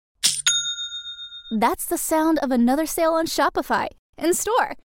That's the sound of another sale on Shopify in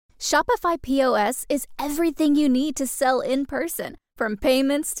store. Shopify POS is everything you need to sell in person. From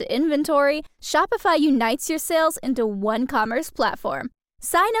payments to inventory, Shopify unites your sales into one commerce platform.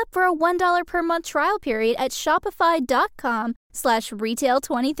 Sign up for a $1 per month trial period at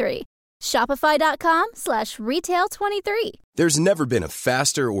shopify.com/retail23. Shopify.com/retail23. There's never been a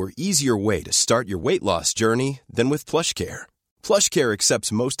faster or easier way to start your weight loss journey than with PlushCare. PlushCare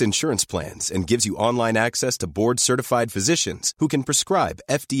accepts most insurance plans and gives you online access to board-certified physicians who can prescribe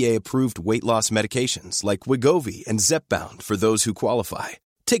FDA-approved weight loss medications like Wegovy and Zepbound for those who qualify.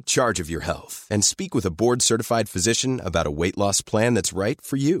 Take charge of your health and speak with a board-certified physician about a weight loss plan that's right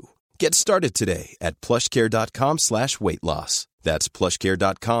for you. Get started today at plushcare.com/weight loss. That's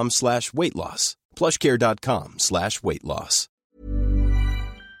plushcare.com/weight loss. plushcare.com/weight loss.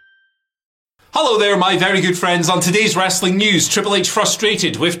 Hello there, my very good friends. On today's wrestling news, Triple H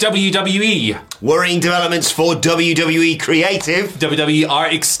frustrated with WWE. Worrying developments for WWE Creative. WWE are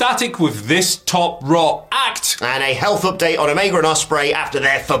ecstatic with this top Raw act. And a health update on Omega and Ospreay after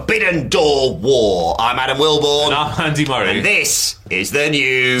their Forbidden Door war. I'm Adam Wilborn. And I'm Andy Murray. And this is the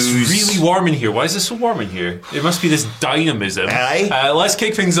news. It's really warm in here. Why is it so warm in here? It must be this dynamism. Hey? Let's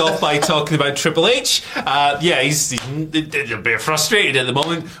kick things off by talking about Triple H. He's a bit frustrated at the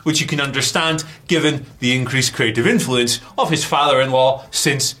moment, which you can understand given the increased creative influence of his father-in-law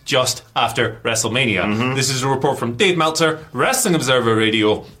since just after WrestleMania. Mm-hmm. This is a report from Dave Meltzer, Wrestling Observer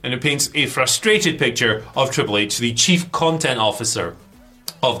Radio, and it paints a frustrated picture of Triple H, the chief content officer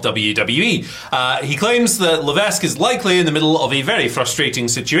of WWE. He claims that Levesque is likely in the middle of a very frustrating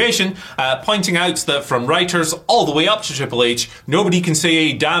situation, pointing out that from writers all the way up to Triple H, nobody can say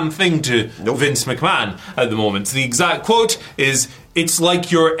a damn thing to Vince McMahon at the moment. The exact quote is, "It's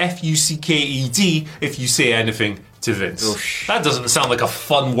like you're FUCKED if you say anything to Vince." Oosh. That doesn't sound like a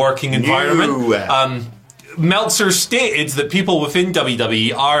fun working environment. Meltzer stated that people within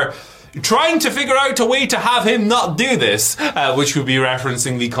WWE are trying to figure out a way to have him not do this, which would be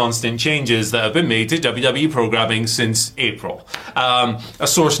referencing the constant changes that have been made to WWE programming since April. A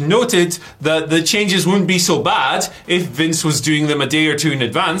source noted that the changes wouldn't be so bad if Vince was doing them a day or two in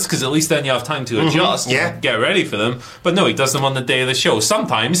advance, because at least then you have time to adjust and get ready for them. But no, he does them on the day of the show.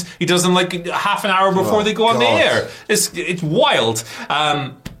 Sometimes he does them like half an hour before they go on the air. It's wild.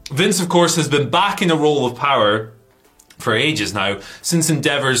 Vince, of course, has been back in a role of power for ages now. Since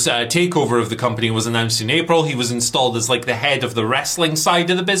Endeavor's takeover of the company was announced in April, he was installed as like the head of the wrestling side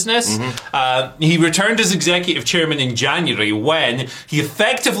of the business. He returned as executive chairman in January when he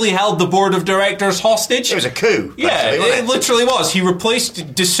effectively held the board of directors hostage. It was a coup. Yeah, it literally was. He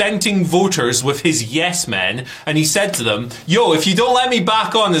replaced dissenting voters with his yes men, and he said to them, "Yo, if you don't let me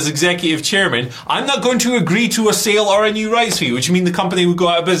back on as executive chairman, I'm not going to agree to a sale or a new rights fee," which would mean the company would go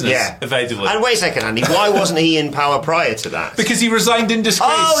out of business, effectively. And wait a second, Andy, why wasn't he in power prior to that? Because he resigned in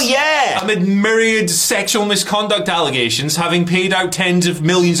disgrace. Oh, yeah! Amid myriad sexual misconduct allegations, having paid out tens of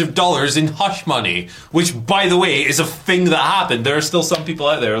millions of dollars in hush money, which, by the way, is a thing that happened. There are still some people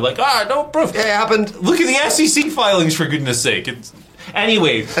out there who are like, no proof. Yeah, it happened. Look at the SEC filings, for goodness sake.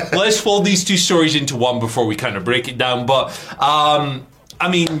 Anyway, let's fold these two stories into one before we kind of break it down. But,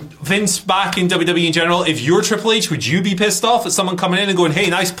 Vince back in WWE in general, if you're Triple H, would you be pissed off at someone coming in and going, "Hey,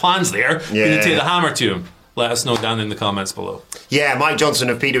 nice plans there. Yeah. Can you take the hammer to him?" Let us know down in the comments below. Yeah, Mike Johnson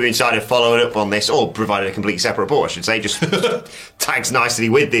of PW Insider followed up on this, or provided a completely separate report, I should say, just tags nicely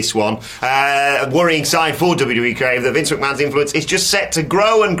with this one. A worrying sign for WWE Creative that Vince McMahon's influence is just set to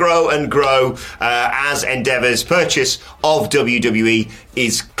grow and grow and grow as Endeavor's purchase of WWE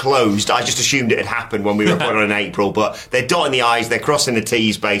is closed. I just assumed it had happened when we reported on in April, but they're dotting the I's, they're crossing the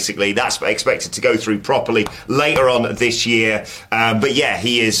T's, basically. That's expected to go through properly later on this year. But yeah,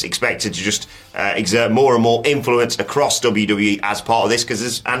 he is expected to just exert more and more influence across WWE as part of this, because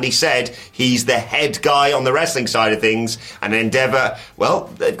as Andy said, he's the head guy on the wrestling side of things, and Endeavor, well,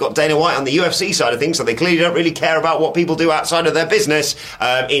 they've got Dana White on the UFC side of things, so they clearly don't really care about what people do outside of their business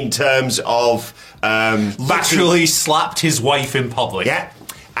in terms of literally slapped his wife in public. Yeah.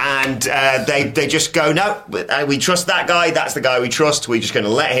 And they just go, no, we trust that guy, that's the guy we trust, we're just going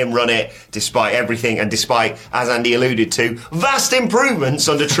to let him run it despite everything, and despite, as Andy alluded to, vast improvements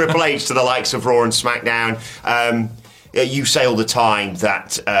under Triple H to the likes of Raw and SmackDown. You say all the time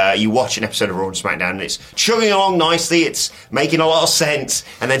that you watch an episode of Raw and SmackDown and it's chugging along nicely, it's making a lot of sense,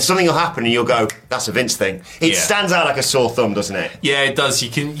 and then something will happen and you'll go, that's a Vince thing. It stands out like a sore thumb, doesn't it? Yeah, it does.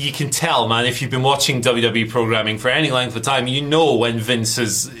 You can tell, man, if you've been watching WWE programming for any length of time, you know when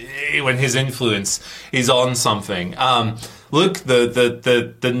his influence is on something. look,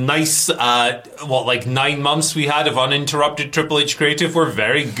 the nice, 9 months we had of uninterrupted Triple H creative were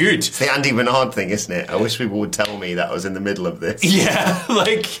very good. It's the Andy Bernard thing, isn't it? I wish people would tell me that I was in the middle of this. Yeah,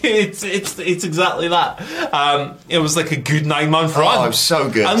 it's exactly that. It was like a good 9-month run. Oh, it was so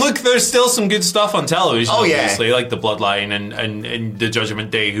good. And look, there's still some good stuff on television, obviously, yeah. like The Bloodline and The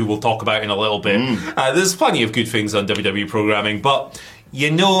Judgment Day, who we'll talk about in a little bit. There's plenty of good things on WWE programming, but you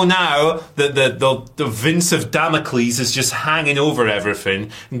know now that the Vince of Damocles is just hanging over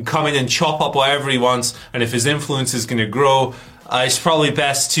everything and come in and chop up whatever he wants, and if his influence is going to grow, it's probably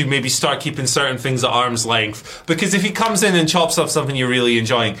best to maybe start keeping certain things at arm's length, because if he comes in and chops up something you're really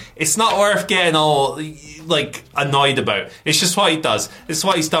enjoying, it's not worth getting all annoyed about. It's just what he does. It's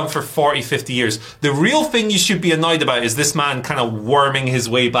what he's done for 40, 50 years. The real thing you should be annoyed about is this man kind of worming his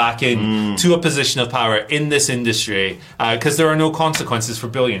way back in to a position of power in this industry, because there are no consequences for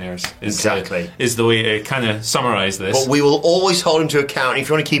billionaires. Exactly. Is the way to kind of summarise this. But we will always hold him to account. If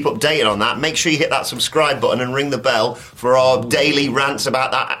you want to keep updated on that, make sure you hit that subscribe button and ring the bell for our daily rants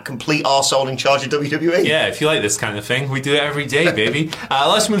about that complete arsehole in charge of WWE. Yeah, if you like this kind of thing, we do it every day, baby.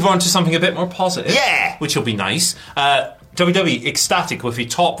 Let's move on to something a bit more positive. Yeah! Which will be nice. WWE Ecstatic with a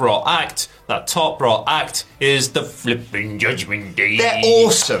Top Raw act. That Top Raw act is the flipping Judgment Day. They're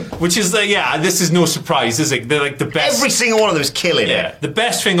awesome. Which is, this is no surprise, is it? They're like the best. Every single one of them is killing it. The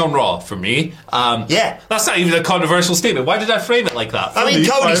best thing on Raw for me. That's not even a controversial statement. Why did I frame it like that? I mean,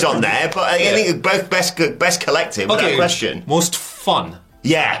 Cody's on there, but I think both best collective, without question. Most fun.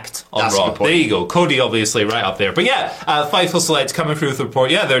 Act on that's Raw. A good point. There you go. Cody obviously right up there. But Fightful Select coming through with the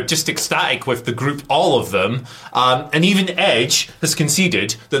report. Yeah, they're just ecstatic with the group, all of them. And even Edge has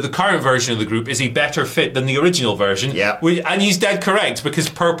conceded that the current version of the group is a better fit than the original version. Yeah. And he's dead correct, because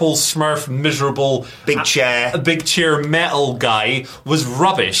purple, smurf, miserable... Big chair metal guy was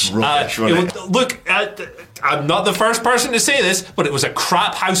rubbish. I'm not the first person to say this, but it was a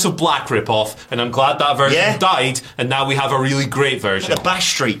crap House of Black ripoff, and I'm glad that version died, and now we have a really great version. The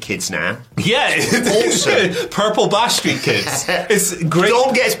Bash Street Kids now. Yeah. Awesome. Purple Bash Street Kids. It's great.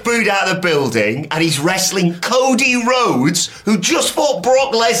 Dom gets booed out of the building, and he's wrestling Cody Rhodes, who just fought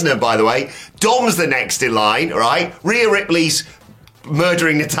Brock Lesnar, by the way. Dom's the next in line, right? Rhea Ripley's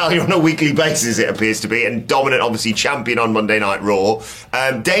murdering Natalia on a weekly basis, it appears to be, and dominant, obviously, champion on Monday Night Raw.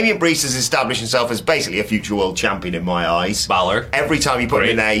 Damian Priest has established himself as basically a future world champion in my eyes. Balor. Every time you put him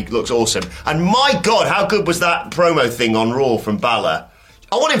in there, he looks awesome. And my God, how good was that promo thing on Raw from Balor?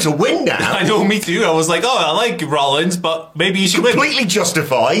 I want him to win now. I know, me too. I was like, I like Rollins, but maybe he should win. Completely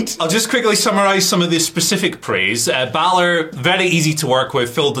justified. I'll just quickly summarise some of the specific praise. Balor, very easy to work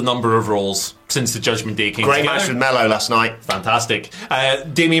with, filled the number of roles since the Judgment Day came Great together. match with Mello last night. Fantastic.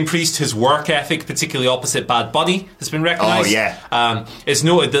 Damian Priest, his work ethic, particularly opposite Bad Bunny, has been recognised. Oh, yeah. It's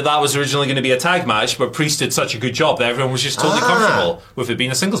noted that was originally going to be a tag match, but Priest did such a good job that everyone was just totally comfortable with it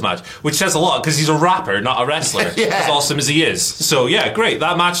being a singles match, which says a lot, because he's a rapper, not a wrestler, as awesome as he is. So, yeah, great.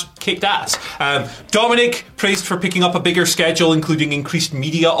 That match kicked ass. Dominic, praised for picking up a bigger schedule, including increased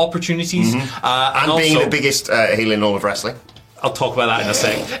media opportunities. And being the biggest heel in all of wrestling. I'll talk about that in a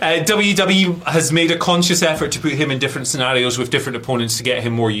sec. WWE has made a conscious effort to put him in different scenarios with different opponents to get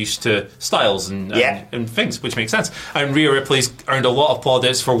him more used to styles and things, which makes sense. And Rhea Ripley's earned a lot of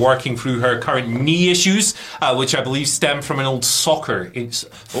plaudits for working through her current knee issues, which I believe stem from an old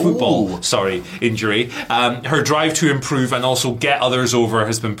football injury. Her drive to improve and also get others over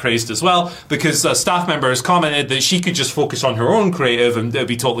has been praised as well, because a staff member has commented that she could just focus on her own creative and it'd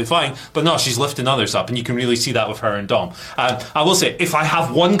be totally fine. But no, she's lifting others up, and you can really see that with her and Dom. I will say, if I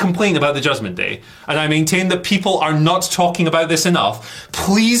have one complaint about the Judgment Day, and I maintain that people are not talking about this enough,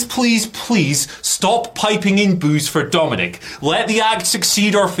 please, please, please stop piping in boos for Dominic. Let the act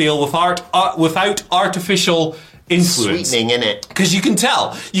succeed or fail without artificial influence. Sweetening, innit? Because you can tell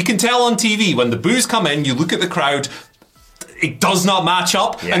on TV when the boos come in, you look at the crowd, it does not match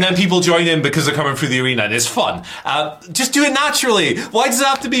up, and then people join in because they're coming through the arena, and it's fun. Just do it naturally. Why does it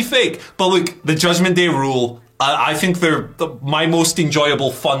have to be fake? But look, the Judgment Day rule, I think they're my most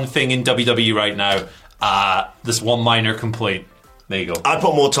enjoyable, fun thing in WWE right now. This one minor complaint. There you go. I'd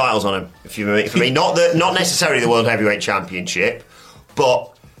put more titles on him, for me. Not necessarily the World Heavyweight Championship,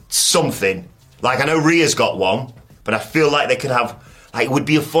 but something. Like, I know Rhea's got one, but I feel like they could have... Like, it would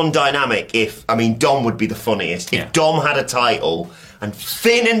be a fun dynamic if... I mean, Dom would be the funniest. If Dom had a title, and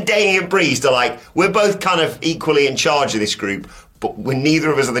Finn and Damian Priest are like, we're both kind of equally in charge of this group, but when neither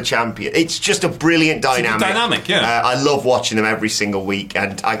of us are the champion. It's just a brilliant dynamic. I love watching them every single week,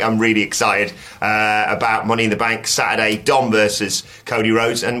 and I'm really excited about Money in the Bank Saturday, Dom versus Cody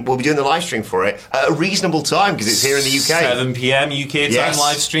Rhodes, and we'll be doing the live stream for it at a reasonable time because it's here in the UK. 7 p.m. UK time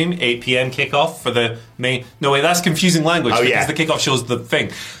live stream, 8 p.m. kickoff for the main... No, wait, that's confusing language because the kickoff shows the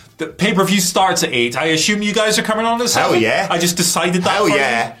thing. The pay-per-view starts at 8. I assume you guys are coming on at 7? Hell yeah. I just decided that Hell for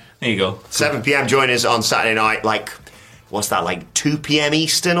yeah. you. There you go. 7 p.m. join us on Saturday night, like, what's that, like 2 p.m.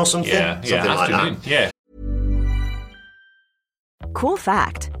 Eastern or something? Something like that. Yeah. Cool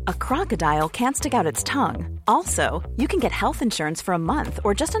fact, a crocodile can't stick out its tongue. Also, you can get health insurance for a month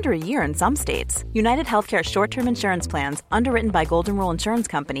or just under a year in some states. United Healthcare short-term insurance plans, underwritten by Golden Rule Insurance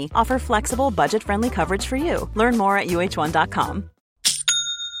Company, offer flexible, budget-friendly coverage for you. Learn more at uh1.com.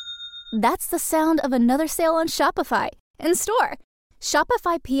 That's the sound of another sale on Shopify in store.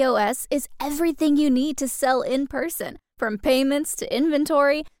 Shopify POS is everything you need to sell in person. From payments to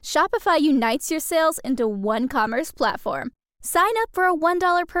inventory, Shopify unites your sales into one commerce platform. Sign up for a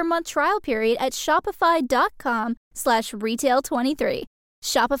 $1 per month trial period at shopify.com/retail23.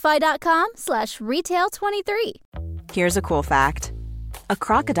 Shopify.com/retail23. Here's a cool fact. A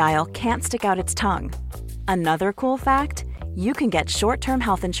crocodile can't stick out its tongue. Another cool fact, you can get short-term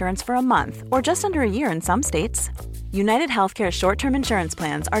health insurance for a month or just under a year in some states. United Healthcare short-term insurance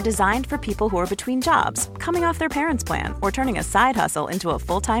plans are designed for people who are between jobs, coming off their parents' plan, or turning a side hustle into a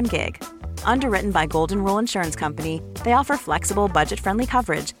full-time gig. Underwritten by Golden Rule Insurance Company, they offer flexible, budget-friendly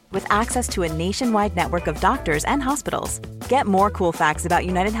coverage with access to a nationwide network of doctors and hospitals. Get more cool facts about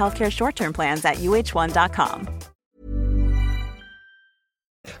United Healthcare short-term plans at uh1.com.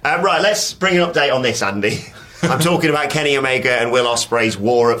 Right, let's bring an update on this, Andy. I'm talking about Kenny Omega and Will Ospreay's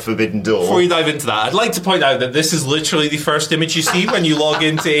war at Forbidden Door. Before you dive into that, I'd like to point out that this is literally the first image you see when you log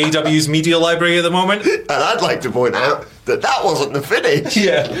into AEW's media library at the moment. And I'd like to point out that wasn't the finish.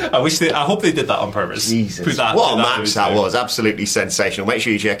 Yeah, I hope they did that on purpose. Jesus. What a match that was. Absolutely sensational. Make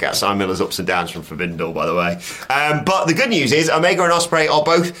sure you check out Simon Miller's ups and downs from Forbidden Door, by the way. But the good news is Omega and Ospreay are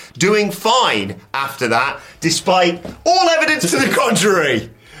both doing fine after that, despite all evidence to the contrary.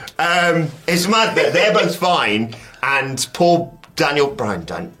 It's mad that they're both fine, and poor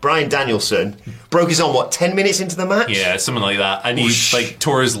Brian Danielson broke his arm, 10 minutes into the match? Yeah, something like that. And he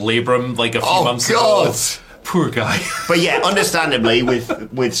tore his labrum a few months ago. Poor guy. But yeah, understandably,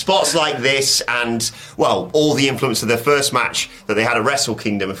 with spots like this and, all the influence of their first match that they had at Wrestle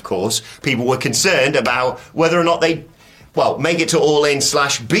Kingdom, of course, people were concerned about whether or not they'd make it to All In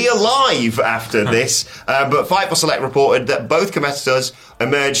 / be alive after this. But Fight for Select reported that both competitors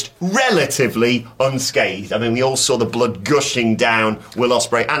emerged relatively unscathed. I mean, we all saw the blood gushing down Will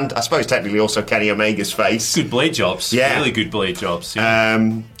Ospreay and I suppose technically also Kenny Omega's face. Good blade jobs. Yeah. Really good blade jobs.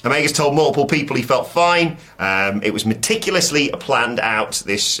 Yeah. Omega's told multiple people he felt fine. It was meticulously planned out,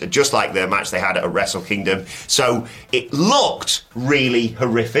 this just like the match they had at Wrestle Kingdom. So it looked really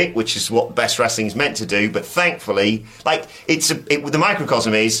horrific, which is what best wrestling is meant to do. But thankfully, the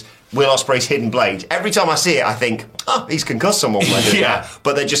microcosm is Will Ospreay's hidden blade. Every time I see it, I think, he's concussed someone. Yeah.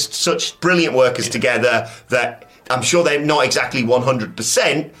 But they're just such brilliant workers together that I'm sure they're not exactly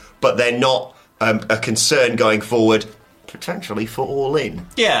 100%, but they're not a concern going forward, potentially for All In.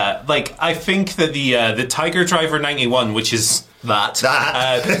 Yeah, I think that the Tiger Driver 91, which is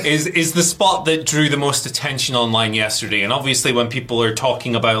is the spot that drew the most attention online yesterday. And obviously when people are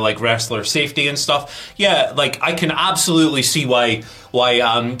talking about wrestler safety and stuff, I can absolutely see why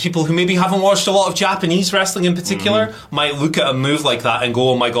people who maybe haven't watched a lot of Japanese wrestling in particular might look at a move like that and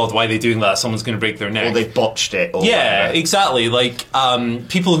go, oh my god, why are they doing that? Someone's going to break their neck. Or they botched it. Or whatever. Exactly.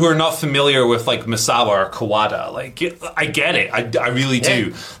 People who are not familiar with Misawa or Kawada, I get it. I really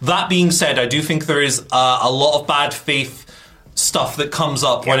do. That being said, I do think there is a lot of bad faith stuff that comes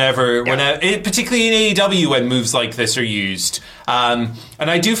up whenever, particularly in AEW when moves like this are used. And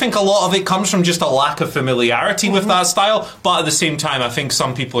I do think a lot of it comes from just a lack of familiarity with that style, but at the same time, I think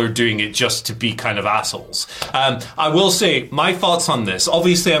some people are doing it just to be kind of assholes. I will say, my thoughts on this.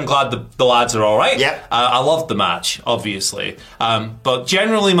 Obviously, I'm glad the lads are all right. Yep. I loved the match, obviously. But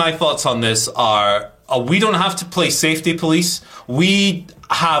generally, my thoughts on this are, we don't have to play safety police. We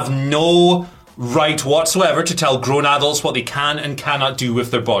have no right whatsoever to tell grown adults what they can and cannot do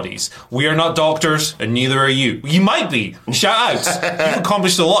with their bodies. We are not doctors, and neither are you. You might be. Shout out. You've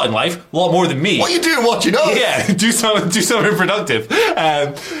accomplished a lot in life, a lot more than me. What are you doing watching us? Yeah, do something productive.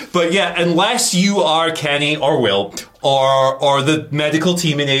 But yeah, unless you are Kenny or Will, or the medical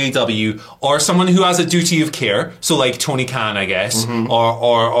team in AEW, or someone who has a duty of care, so like Tony Khan, I guess,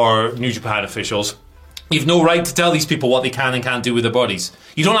 or New Japan officials, you've no right to tell these people what they can and can't do with their bodies.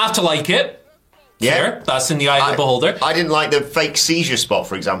 You don't have to like it. Fair. That's in the eye of the beholder. I didn't like the fake seizure spot,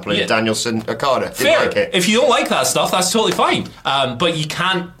 for example, in Danielson Okada. Didn't Fair. like it. If you don't like that stuff, that's totally fine. But you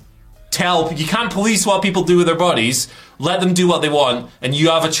can't police what people do with their bodies. Let them do what they want, and you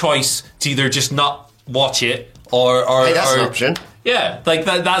have a choice to either just not watch it or hey, that's an option. Yeah, like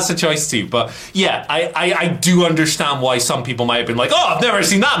that's a choice too. But yeah, I do understand why some people might have been like, oh, I've never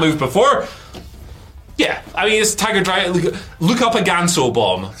seen that move before. Yeah, I mean, it's Tiger Drive. Look up a Ganso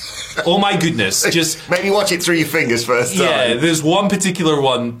bomb. Oh my goodness. Just maybe watch it through your fingers first. Yeah, there's one particular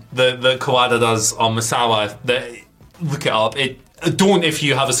one that Kawada does on Misawa that, look it up. Don't if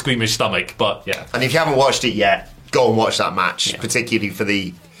you have a squeamish stomach, but yeah. And if you haven't watched it yet, go and watch that match, particularly for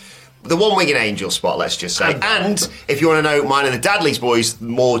the One Winged Angel spot, let's just say. And if you want to know mine and the Dadley's boys'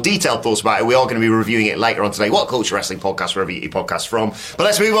 more detailed thoughts about it, we are going to be reviewing it later on today. What Culture Wrestling Podcast, wherever you get your podcasts from. But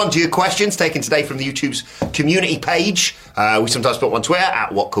let's move on to your questions, taken today from the YouTube's community page. We sometimes put them on Twitter,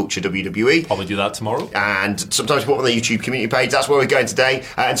 at What Culture WWE. Probably do that tomorrow. And sometimes put them on the YouTube community page. That's where we're going today.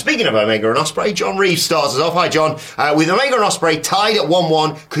 And speaking of Omega and Ospreay, John Reeves starts us off. Hi, John. With Omega and Ospreay tied at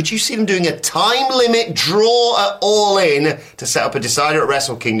 1-1, could you see them doing a time limit draw at All In to set up a decider at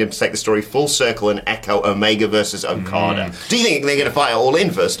Wrestle Kingdom to take the story full circle and echo Omega versus Okada? Do you think they're going to fight at All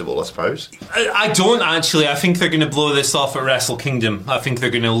In, first of all, I suppose? I don't, actually. I think they're going to blow this off at Wrestle Kingdom. I think they're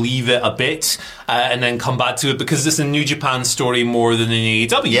going to leave it a bit and then come back to it, because it's a New Japan story more than an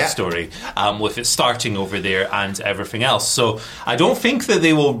AEW story, with it starting over there and everything else. So I don't think that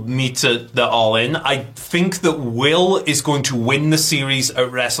they will meet at the All In. I think that Will is going to win the series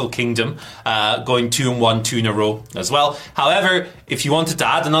at Wrestle Kingdom, going 2-1, 2 in a row as well. However, if you wanted to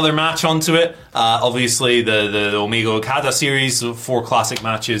add another match onto it, obviously the Omega Okada series, 4 classic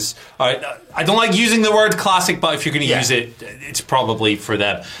matches. I don't like using the word classic, but if you're going to use it, it's probably for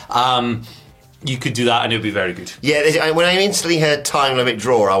them. You could do that and it would be very good. Yeah, when I instantly heard time limit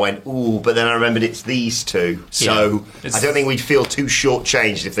draw, I went, ooh, but then I remembered it's these two. So I don't think we'd feel too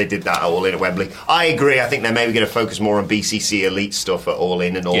shortchanged if they did that at All In at Wembley. I agree. I think they're maybe going to focus more on BCC Elite stuff at All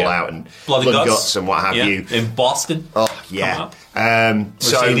In and All Out and Blood and Guts and what have you. In Boston. Oh, yeah.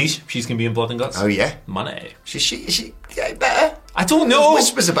 Mercedes, she's going to be in Blood and Guts. Oh, yeah? Money. Is she getting better? I don't know. There was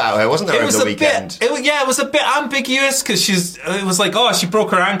whispers about her, wasn't there, over the weekend? It was a bit ambiguous, because it was like, oh, she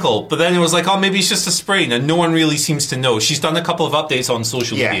broke her ankle, but then it was like, oh, maybe it's just a sprain, and no one really seems to know. She's done a couple of updates on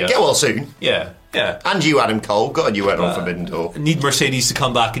social media. Get well soon. Yeah. And you, Adam Cole. God, you went on Forbidden Door. Need Mercedes to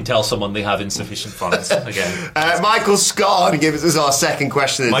come back and tell someone they have insufficient funds again. Michael Scarn gives us our second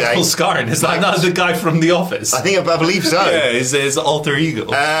question of the day. Michael Scarn? Is that not the guy from The Office? I believe so. Yeah, his alter ego.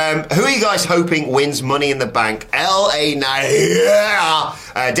 Who are you guys hoping wins Money in the Bank? LA Knight.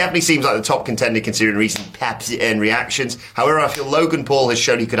 Definitely seems like the top contender considering recent Pepsi and reactions. However, I feel Logan Paul has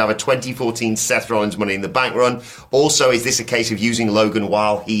shown he could have a 2014 Seth Rollins Money in the Bank run. Also, is this a case of using Logan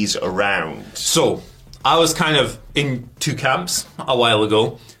while he's around? So, I was kind of in two camps a while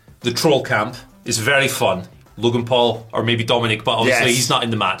ago. The troll camp is very fun. Logan Paul, or maybe Dominic, but obviously he's not in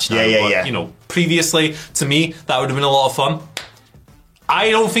the match now. But, you know, previously, to me, that would have been a lot of fun.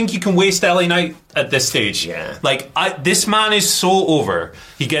 I don't think you can waste LA Knight at this stage. Yeah. Like, this man is so over.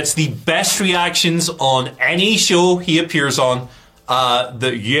 He gets the best reactions on any show he appears on.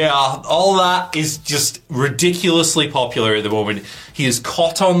 All that is just ridiculously popular at the moment. He is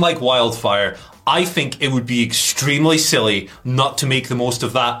caught on like wildfire. I think it would be extremely silly not to make the most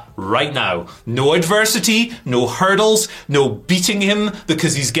of that right now. No adversity, no hurdles, no beating him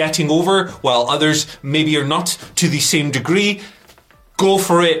because he's getting over while others maybe are not to the same degree. Go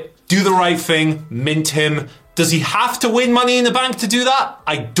for it. Do the right thing. Mint him. Does he have to win Money in the Bank to do that?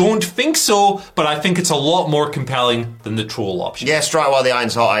 I don't think so, but I think it's a lot more compelling than the troll option. Yeah, strike while the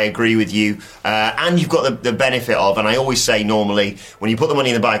iron's hot, I agree with you. And you've got the benefit of, and I always say normally, when you put the Money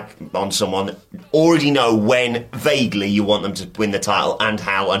in the Bank on someone, already know when, vaguely, you want them to win the title and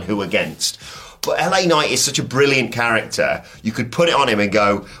how and who against. But LA Knight is such a brilliant character, you could put it on him and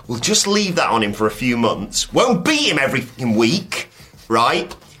go, well, just leave that on him for a few months. Won't beat him every week,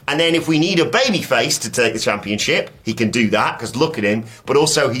 right? And then if we need a babyface to take the championship, he can do that, because look at him. But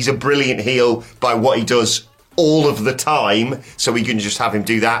also, he's a brilliant heel by what he does all of the time, so we can just have him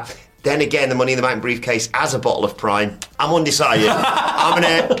do that. Then again, the Money in the Bank briefcase as a bottle of Prime. I'm undecided. I'm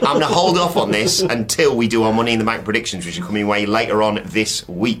gonna hold off on this until we do our Money in the Bank predictions, which are coming away later on this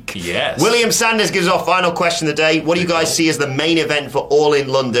week. Yes. William Sanders gives our final question of the day. What do you guys see as the main event for All in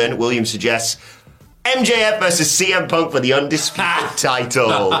London? William suggests MJF versus CM Punk for the undisputed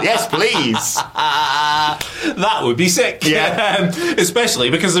title. Yes, please. That would be sick. Yeah. Especially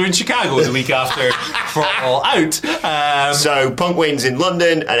because they're in Chicago the week after for All Out. So Punk wins in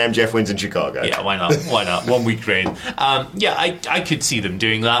London and MJF wins in Chicago. Yeah, why not? Why not? 1 week reign. Yeah, I could see them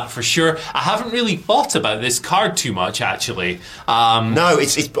doing that for sure. I haven't really thought about this card too much, actually. No,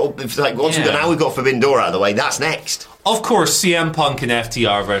 it's like once we've got Forbidden Door out of the way, that's next. Of course, CM Punk and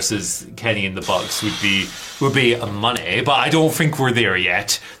FTR versus Kenny and the Bucks would be money, but I don't think we're there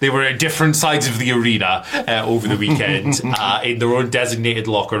yet. They were at different sides of the arena over the weekend in their own designated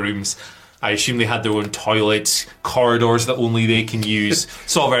locker rooms. I assume they had their own toilets, corridors that only they can use.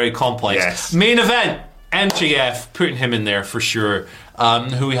 It's all very complex. Yes. Main event, MJF, putting him in there for sure.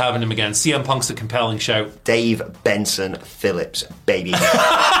 Who we having him against? CM Punk's a compelling shout. Dave Benson Phillips, baby.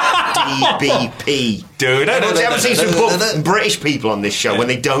 DBP. Dude, I haven't seen some British people on this show when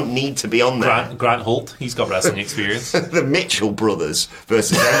they don't need to be on there. Grant Holt, he's got wrestling experience. The Mitchell brothers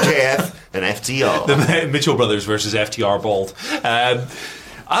versus MJF and FTR. The Mitchell brothers versus FTR Bald.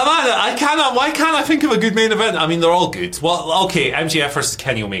 Why can't I think of a good main event? I mean, they're all good. Well, okay, MJF versus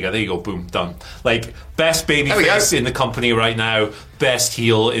Kenny Omega. There you go, boom, done. Like, best babyface in the company right now, best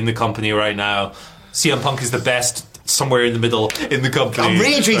heel in the company right now. CM Punk is the best somewhere in the middle in the company. I'm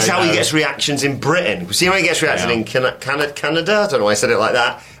really intrigued how he gets reactions in Britain. We see how he gets reactions in Canada. I don't know why I said it like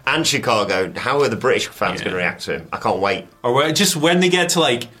that. And Chicago. How are the British fans going to react to him? I can't wait. Or just when they get to,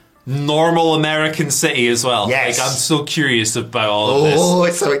 like, normal American city as well. Yes. Like, I'm so curious about all of this. Oh,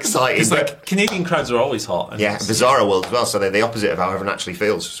 it's so exciting. It's like Canadian crowds are always hot. Yeah, Bizarro world as well, so they're the opposite of how everyone actually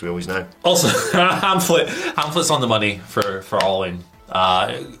feels, as we always know. Also, Hamlet's on the money for All In.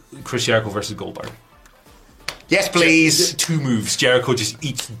 Chris Jericho versus Goldberg. Yes, please. 2 moves. Jericho just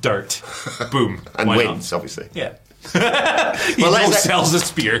eats dirt. Boom. And wins, obviously. Yeah. He sells a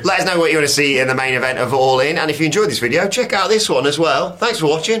spear. Let us know what you want to see in the main event of All In, and if you enjoyed this video, check out this one as well. Thanks for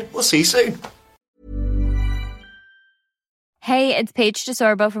watching. We'll see you soon. Hey, it's Paige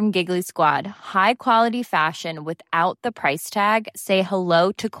DeSorbo from Giggly Squad. High quality fashion without the price tag. Say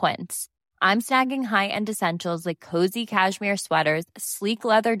hello to Quince. I'm snagging high-end essentials like cozy cashmere sweaters, sleek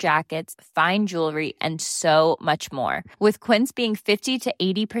leather jackets, fine jewelry, and so much more. With Quince being 50 to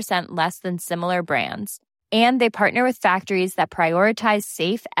 80% less than similar brands. And they partner with factories that prioritize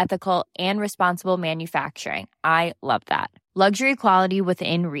safe, ethical, and responsible manufacturing. I love that. Luxury quality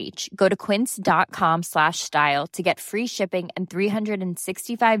within reach. Go to quince.com/style to get free shipping and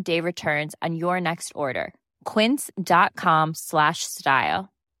 365-day returns on your next order. Quince.com/style.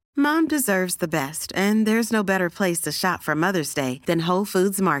 Mom deserves the best, and there's no better place to shop for Mother's Day than Whole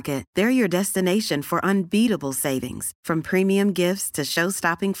Foods Market. They're your destination for unbeatable savings, from premium gifts to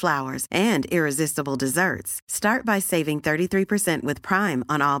show-stopping flowers and irresistible desserts. Start by saving 33% with Prime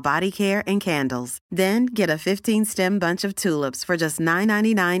on all body care and candles. Then get a 15-stem bunch of tulips for just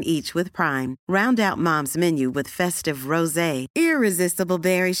 $9.99 each with Prime. Round out Mom's menu with festive rosé, irresistible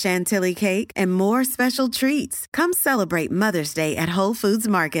berry chantilly cake, and more special treats. Come celebrate Mother's Day at Whole Foods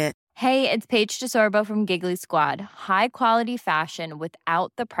Market. Hey, it's Paige DeSorbo from Giggly Squad. High quality fashion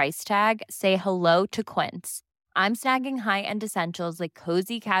without the price tag. Say hello to Quince. I'm snagging high-end essentials like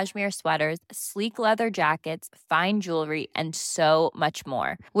cozy cashmere sweaters, sleek leather jackets, fine jewelry, and so much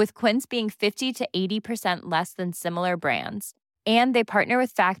more. With Quince being 50 to 80% less than similar brands. And they partner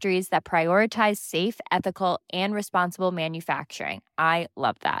with factories that prioritize safe, ethical, and responsible manufacturing. I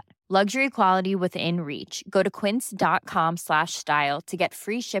love that. Luxury quality within reach. Go to quince.com/style to get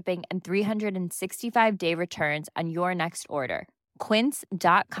free shipping and 365-day returns on your next order.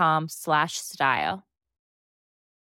 Quince.com/style.